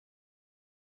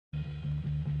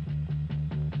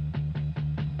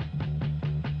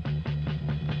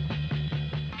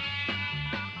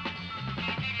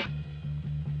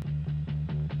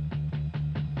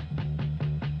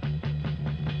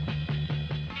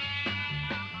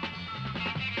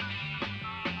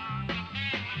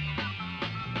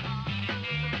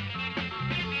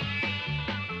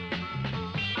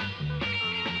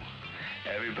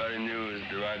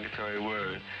derogatory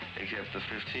word, except the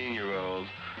 15-year-old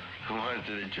who wanted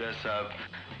to dress up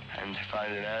and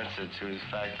find an answer to the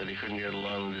fact that he couldn't get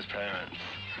along with his parents.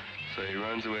 So he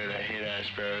runs away to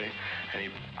Haight-Ashbury, and he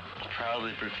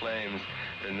proudly proclaims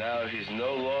that now he is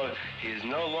no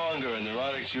longer a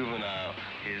neurotic juvenile.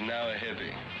 He is now a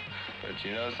hippie. But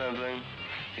you know something?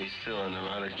 He's still a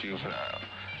neurotic juvenile.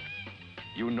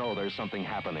 You know there's something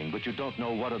happening, but you don't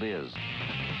know what it is.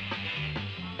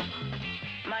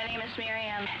 My name is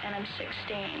Miriam, and I'm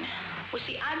 16. Well,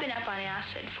 see, I've been up on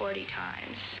acid 40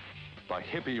 times. The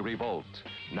Hippie Revolt.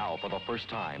 Now, for the first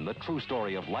time, the true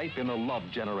story of life in the love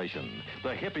generation. The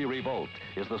Hippie Revolt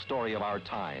is the story of our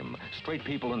time. Straight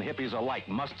people and hippies alike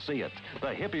must see it. The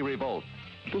Hippie Revolt.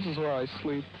 This is where I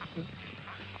sleep.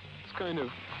 It's kind of,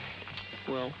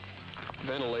 well,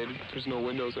 ventilated. There's no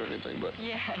windows or anything, but...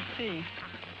 Yeah, I see.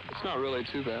 It's not really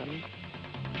too bad.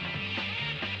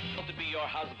 To be your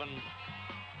husband?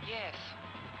 Yes.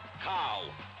 Carl,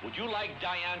 would you like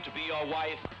Diane to be your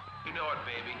wife? You know it,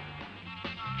 baby.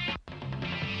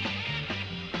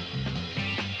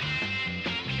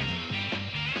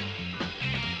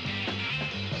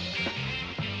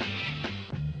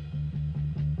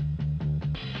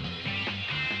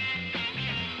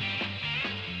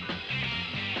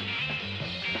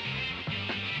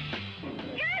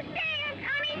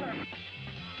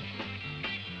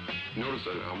 Notice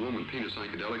a woman painted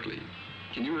psychedelically.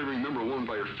 Can you ever remember a woman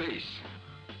by her face?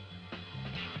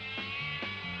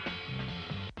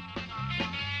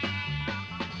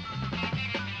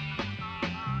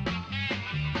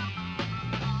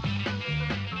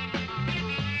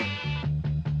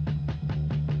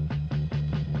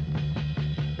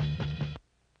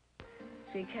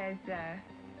 Because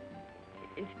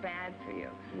it's bad for you.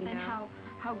 And how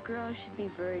girls should be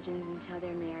virgins until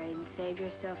they're married and save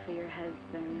yourself for your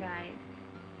husband. Right.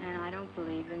 And I don't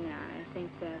believe in that. I think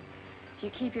that if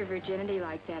you keep your virginity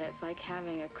like that, it's like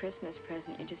having a Christmas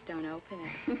present. You just don't open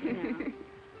it, you know.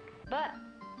 But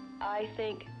I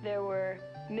think there were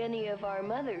many of our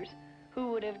mothers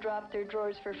who would have dropped their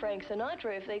drawers for Frank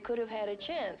Sinatra if they could have had a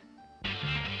chance.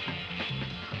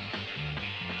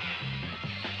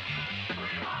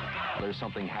 There's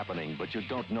something happening, but you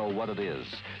don't know what it is.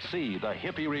 See The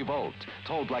Hippie Revolt,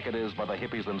 told like it is by the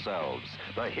hippies themselves.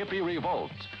 The Hippie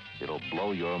Revolt. It'll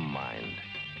blow your mind.